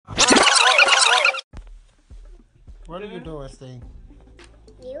What are you doing, Steve?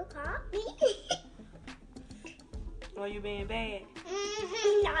 You caught me. Are you being bad?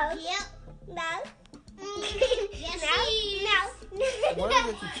 No. Yep. No. Yes, no. What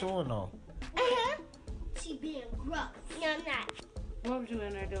is it you chewing on? She being gross. No, I'm not. What was you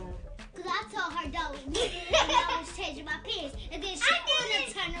in there doing? Because I told her don't look and I was changing my pants. And then she wanted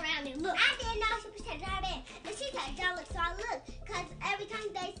to turn around and look. I didn't know she was changing her pants. And she said don't look, so I looked. Because every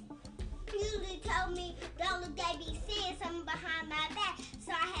time they usually tell me don't look, they be saying something behind my back.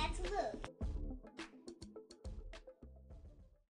 So I had to look.